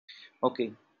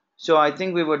Okay, so I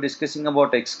think we were discussing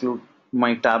about exclude.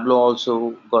 My Tableau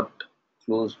also got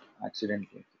closed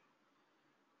accidentally.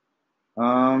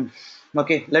 Um,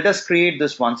 okay, let us create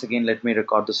this once again. Let me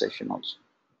record the session also.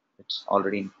 It's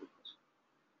already in progress.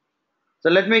 So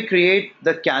let me create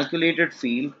the calculated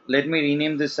field. Let me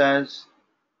rename this as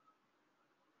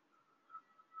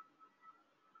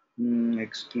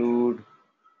exclude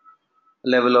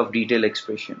level of detail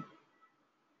expression.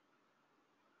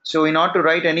 So in order to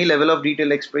write any level of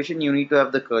detail expression, you need to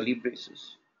have the curly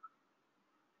braces.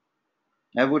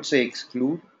 I would say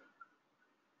exclude,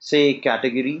 say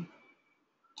category,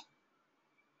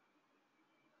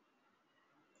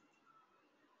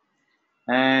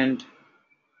 and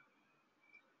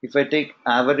if I take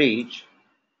average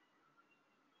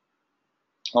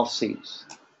of sales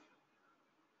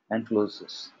and close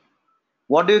this.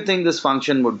 What do you think this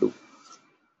function would do?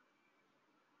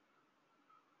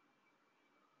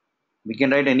 We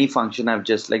can write any function. I've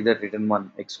just like that written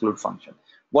one exclude function.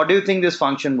 What do you think this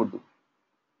function would do?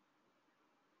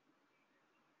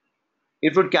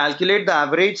 It would calculate the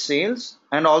average sales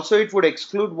and also it would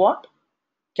exclude what?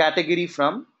 Category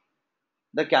from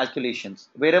the calculations.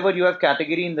 Wherever you have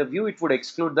category in the view, it would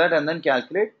exclude that and then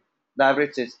calculate the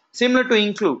average sales. Similar to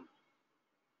include.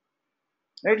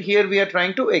 Right here we are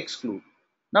trying to exclude.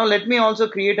 Now let me also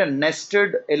create a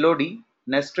nested LOD,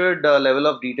 nested level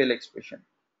of detail expression.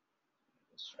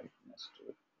 Let's write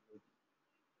nested.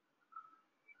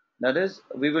 That is,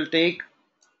 we will take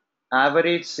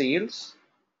average sales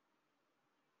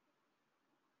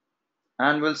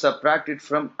and we'll subtract it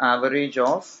from average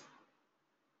of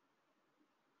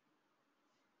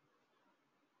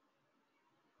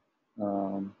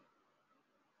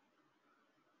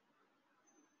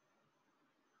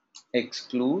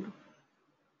exclude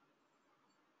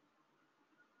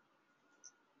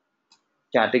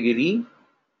category,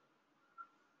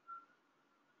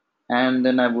 and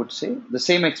then I would say the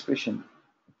same expression.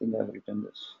 I think I've written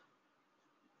this.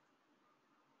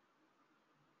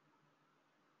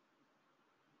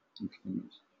 Okay.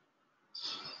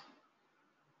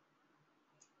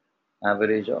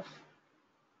 Average of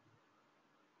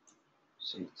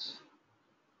sales.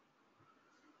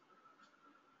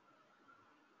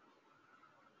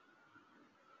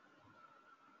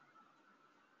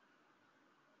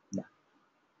 Yeah.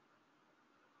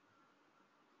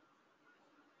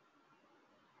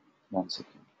 One second.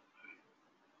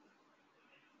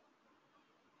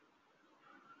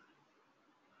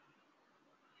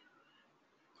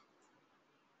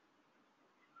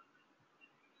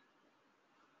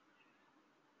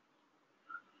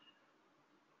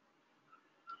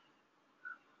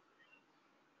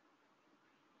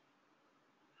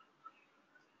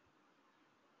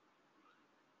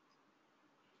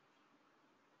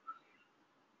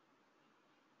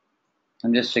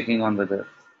 I'm just checking on whether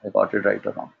I got it right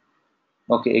or wrong.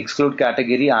 Okay, exclude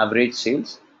category, average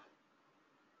sales.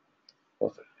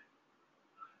 Perfect.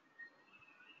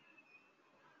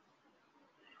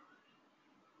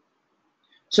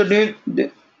 So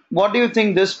what do you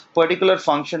think this particular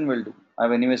function will do?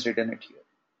 I've anyways written it here.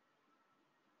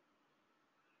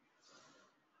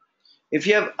 If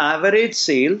you have average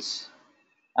sales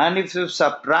and if you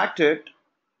subtract it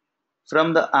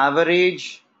from the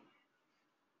average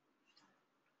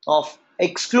of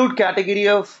exclude category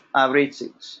of average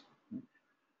sales.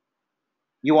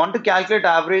 You want to calculate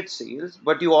average sales,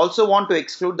 but you also want to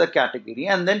exclude the category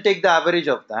and then take the average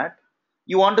of that.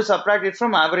 You want to subtract it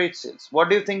from average sales. What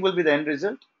do you think will be the end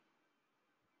result?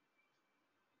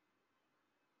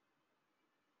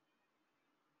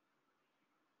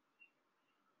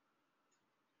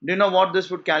 Do you know what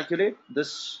this would calculate?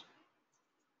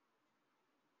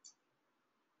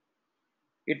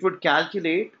 It would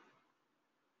calculate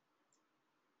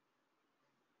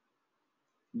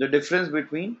the difference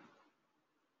between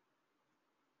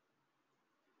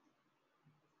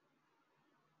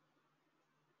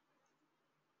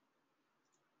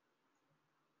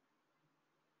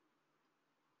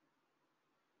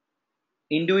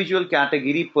individual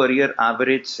category per year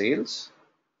average sales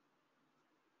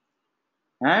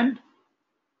and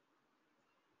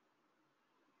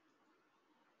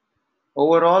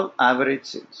overall average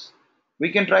sales.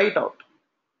 We can try it out.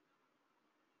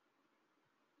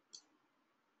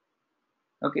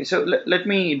 Okay, so let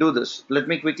me do this. Let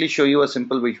me quickly show you a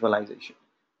simple visualization.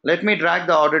 Let me drag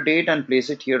the order date and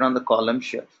place it here on the column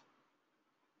shelf.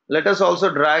 Let us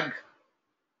also drag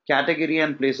category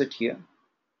and place it here.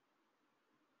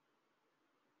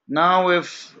 Now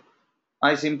if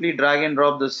I simply drag and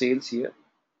drop the sales here,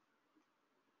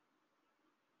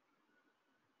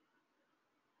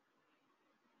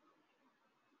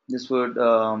 this would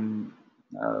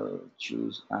I'll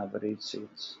choose average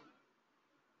sales.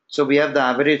 So we have the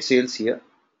average sales here.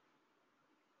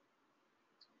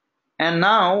 And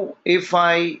now if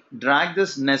I drag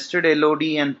this nested LOD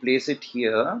and place it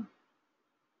here,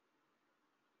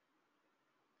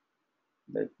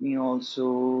 let me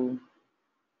also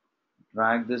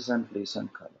drag this and place on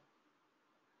color.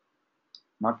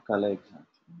 Not color exactly.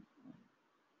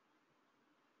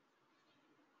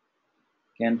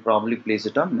 Can probably place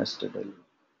it on nested LOD.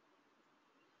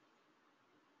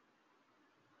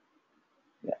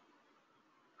 Yeah.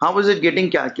 How is it getting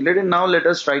calculated? Now let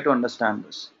us try to understand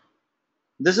this.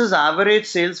 This is average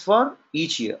sales for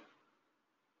each year,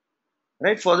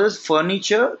 right? For this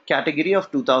furniture category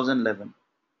of 2011.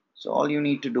 So all you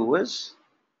need to do is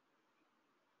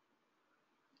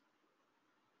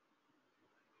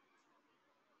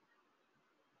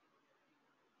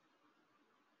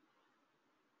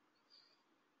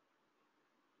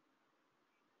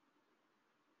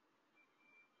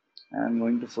I'm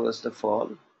going to first of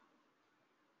all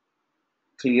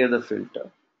clear the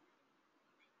filter.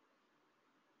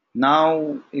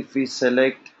 Now if we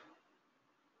select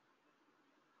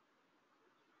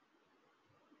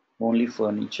only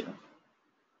furniture,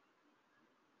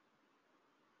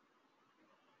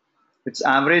 it's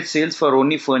average sales for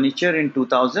only furniture in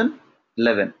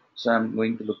 2011. So I'm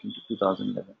going to look into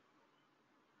 2011.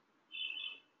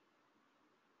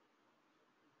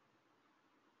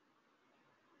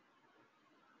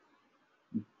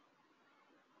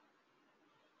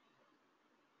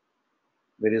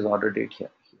 Where is order date here?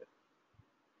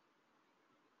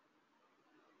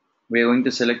 We're going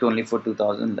to select only for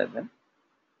 2011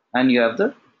 and you have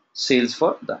the sales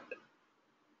for that.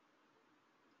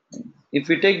 If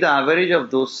we take the average of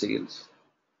those sales,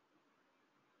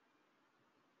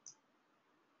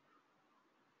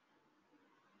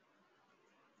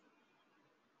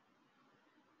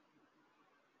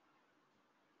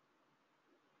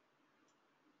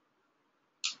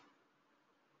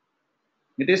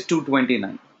 it is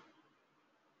 229.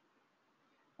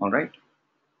 All right.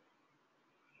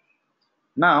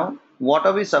 Now, what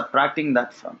are we subtracting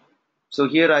that from? So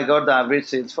here I got the average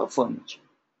sales for furniture.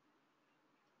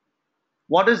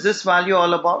 What is this value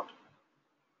all about?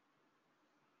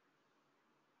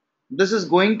 This is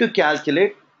going to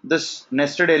calculate this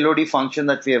nested LOD function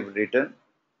that we have written.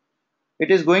 It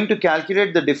is going to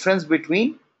calculate the difference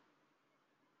between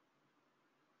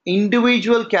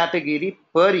individual category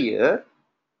per year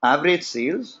average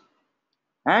sales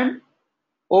and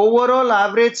overall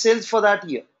average sales for that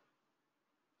year.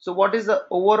 So what is the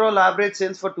overall average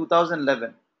sales for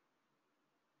 2011?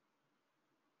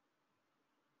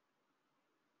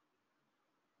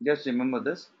 Just remember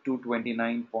this,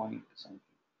 229 point something.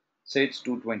 Say it's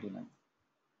 229.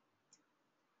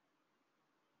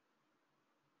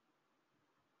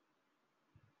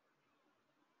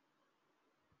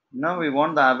 Now we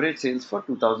want the average sales for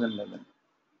 2011.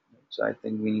 So I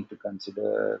think we need to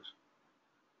consider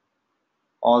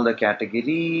all the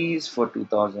categories for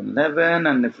 2011,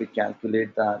 and if we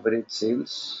calculate the average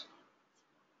sales,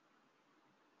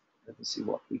 let us see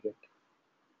what we get.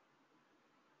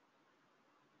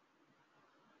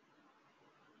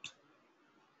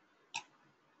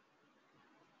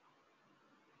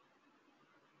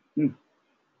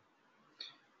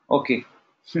 Okay.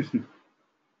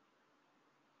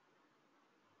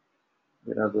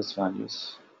 Where are those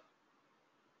values?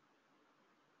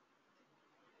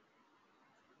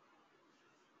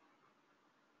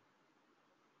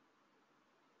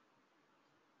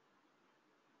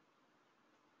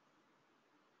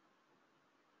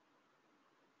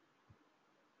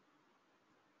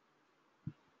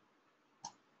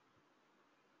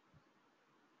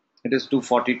 It is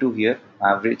 242 here,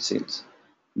 average sales.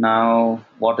 Now,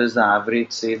 what is the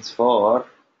average sales for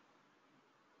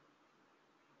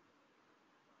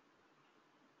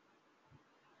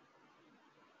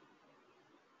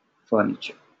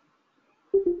furniture?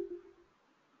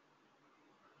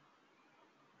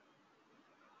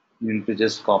 You need to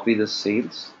just copy the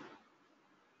sales.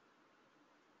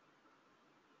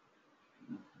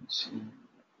 See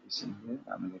here,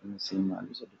 I'm getting the same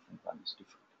values or different values.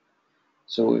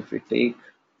 So if we take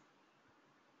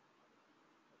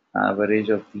average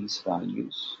of these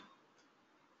values,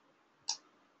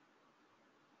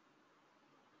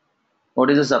 what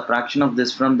is the subtraction of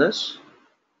this from this?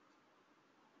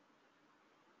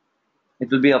 It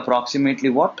will be approximately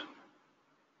what?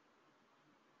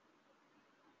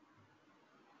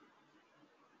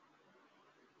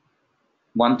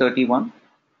 131,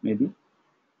 maybe.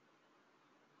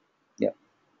 Yeah,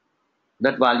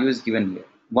 that value is given here,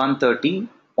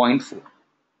 130.4.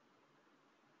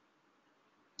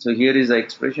 So here is the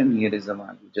expression, here is the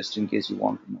value, just in case you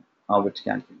want to know how it's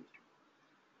calculated.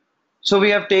 So we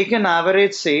have taken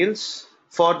average sales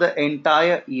for the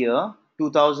entire year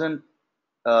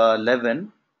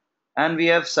 2011, and we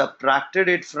have subtracted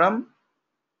it from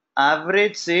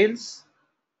average sales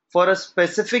for a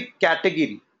specific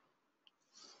category.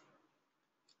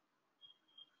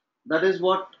 That is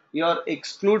what your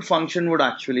exclude function would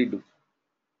actually do.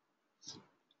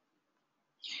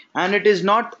 And it is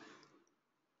not,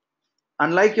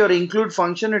 unlike your include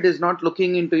function, it is not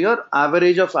looking into your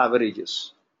average of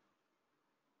averages.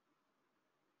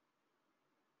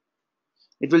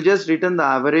 It will just return the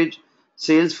average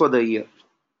sales for the year.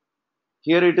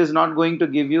 Here it is not going to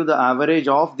give you the average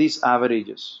of these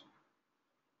averages.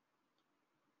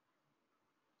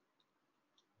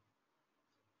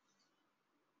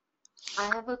 I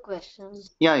have a question.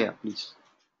 Yeah, please.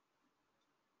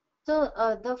 So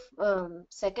the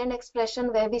second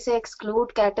expression where we say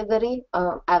exclude category,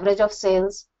 average of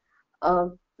sales,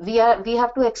 we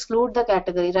have to exclude the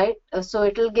category, right? So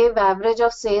it will give average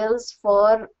of sales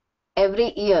for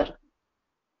every year,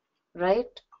 right?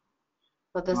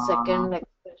 For the Uh, second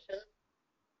expression,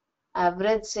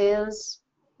 average sales,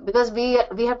 because we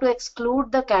have to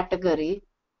exclude the category.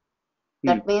 hmm.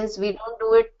 That means we don't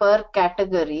do it per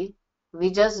category.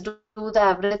 We just do the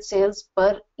average sales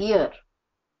per year.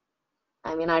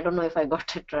 I mean, I don't know if I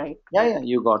got it right, but Yeah,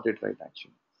 you got it right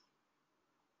actually.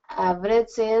 average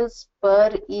sales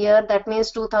per year, that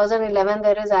means 2011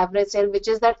 there is average sale, which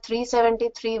is that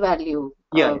 373 value.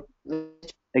 Yeah,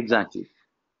 exactly.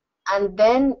 And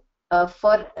then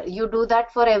for you do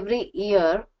that for every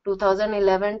year,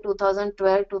 2011,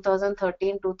 2012,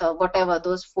 2013, 2000, whatever,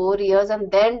 those 4 years,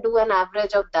 and then do an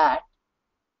average of that,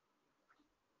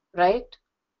 right?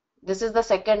 This is the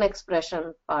second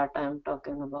expression part I'm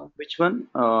talking about. Which one?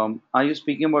 Are you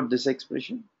speaking about this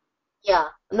expression? Yeah,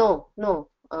 no.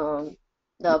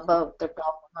 The above, the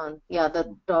top one. Yeah,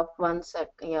 the top one sec.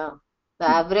 Yeah, the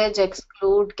average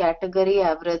exclude category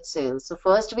average sales. So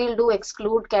first we'll do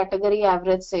exclude category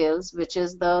average sales, which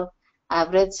is the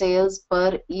average sales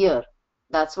per year.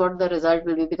 That's what the result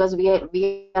will be because we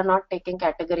are not taking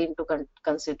category into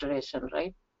consideration,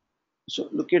 right? So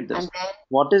look at And this. then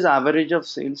What is average of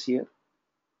sales here?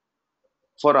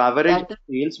 For average of that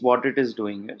sales, what it is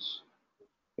doing is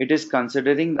it is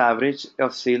considering the average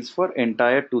of sales for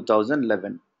entire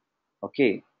 2011.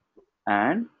 Okay,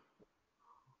 and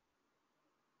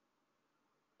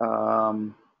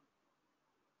um,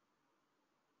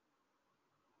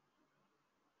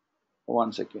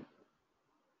 one second.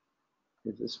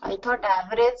 Is this I supposed thought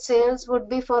average sales would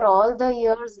be for all the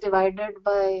years divided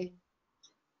by,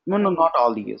 No, I no, don't know. not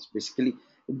all the years. Basically,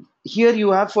 here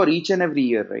you have for each and every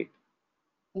year, right?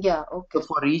 Yeah, So okay,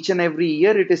 for each and every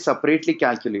year, it is separately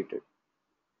calculated,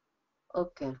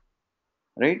 okay.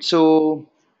 right? So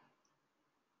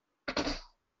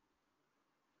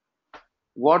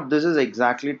what this is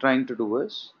exactly trying to do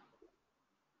is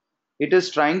it is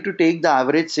trying to take the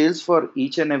average sales for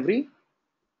each and every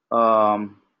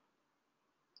um,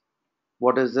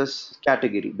 what is this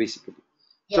category basically.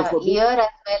 So Yeah, for this, year as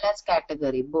well as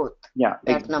category, both. yeah,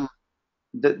 That number.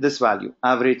 this value,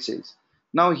 average sales.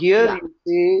 Now here Yeah. you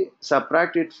say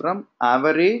subtract it from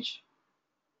average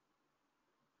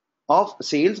of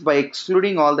sales by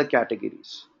excluding all the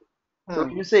categories. So when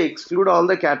Hmm. you say exclude all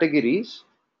the categories,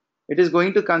 it is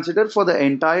going to consider for the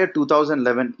entire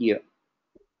 2011 year,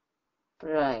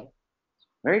 Right.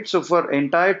 right? So for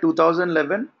entire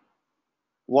 2011,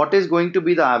 what is going to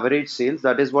be the average sales?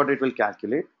 That is what it will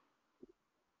calculate.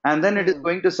 And then it is Hmm.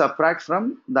 going to subtract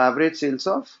from the average sales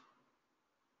of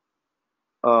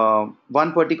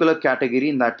one particular category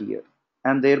in that year.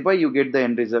 And thereby you get the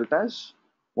end result as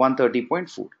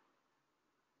 130.4.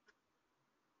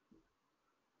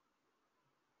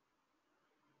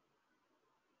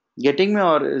 Getting me,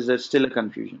 or is there still a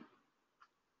confusion?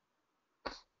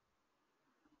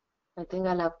 I think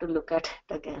I'll have to look at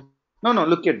it again. No,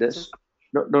 look at This this. is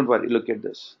Don't worry, look at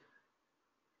this.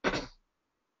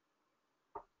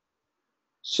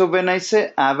 So when I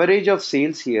say average of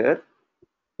sales here,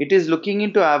 it is looking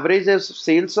into average of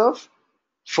sales of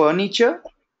furniture.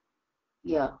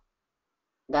 yeah,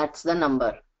 that's the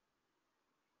number.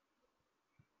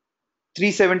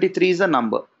 373 is the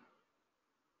number.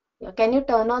 Yeah, can you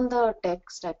turn on the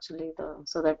text actually the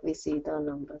so that we see the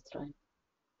numbers, right?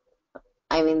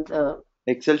 I mean the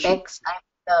Excel sheet. text and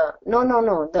the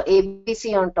no, the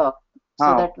ABC on top so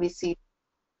Ah, that we see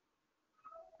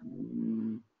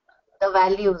mm, the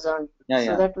values on so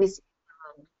yeah. that we see.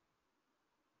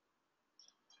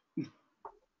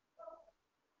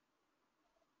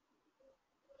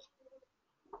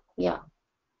 Yeah.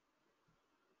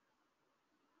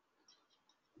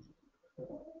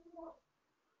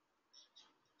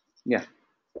 Yeah.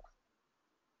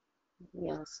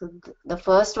 Yeah, so the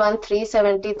first one,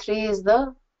 373, is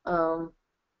the um,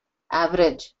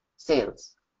 average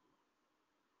sales,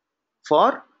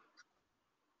 For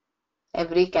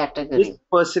every this category.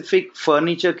 specific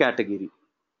furniture category.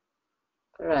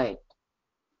 Right.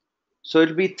 So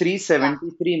it'll be Yeah.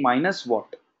 373 minus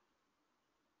what?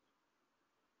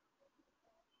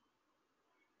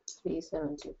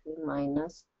 373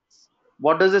 minus.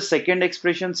 What does the second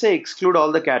expression say? Exclude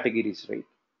all the categories, right?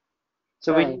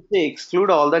 So when Right. you say exclude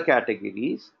all the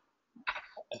categories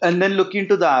and then look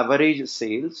into the average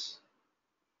sales,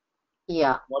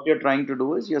 Yeah. what you're trying to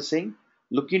do is you're saying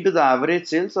look into the average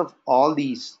sales of all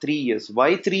these 3 years.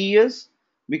 Why 3 years?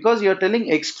 Because you're telling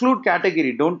exclude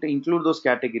category, don't include those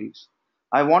categories.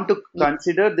 I want to Yeah.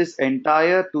 consider this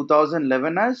entire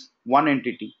 2011 as one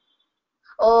entity.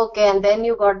 Okay, and then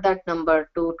you got that number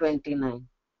 229.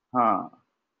 Huh.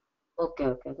 Okay,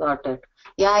 okay, got it.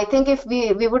 Yeah, I think if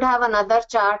we would have another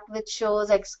chart which shows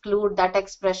exclude that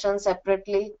expression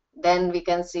separately, then we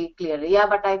can see clearly. Yeah,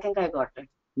 but I think I got it.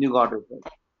 You Yeah. got it right.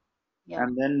 Yeah.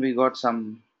 And then we got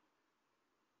some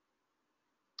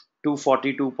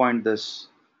 242 point this.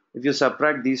 If you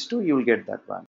subtract these two, you will get that value.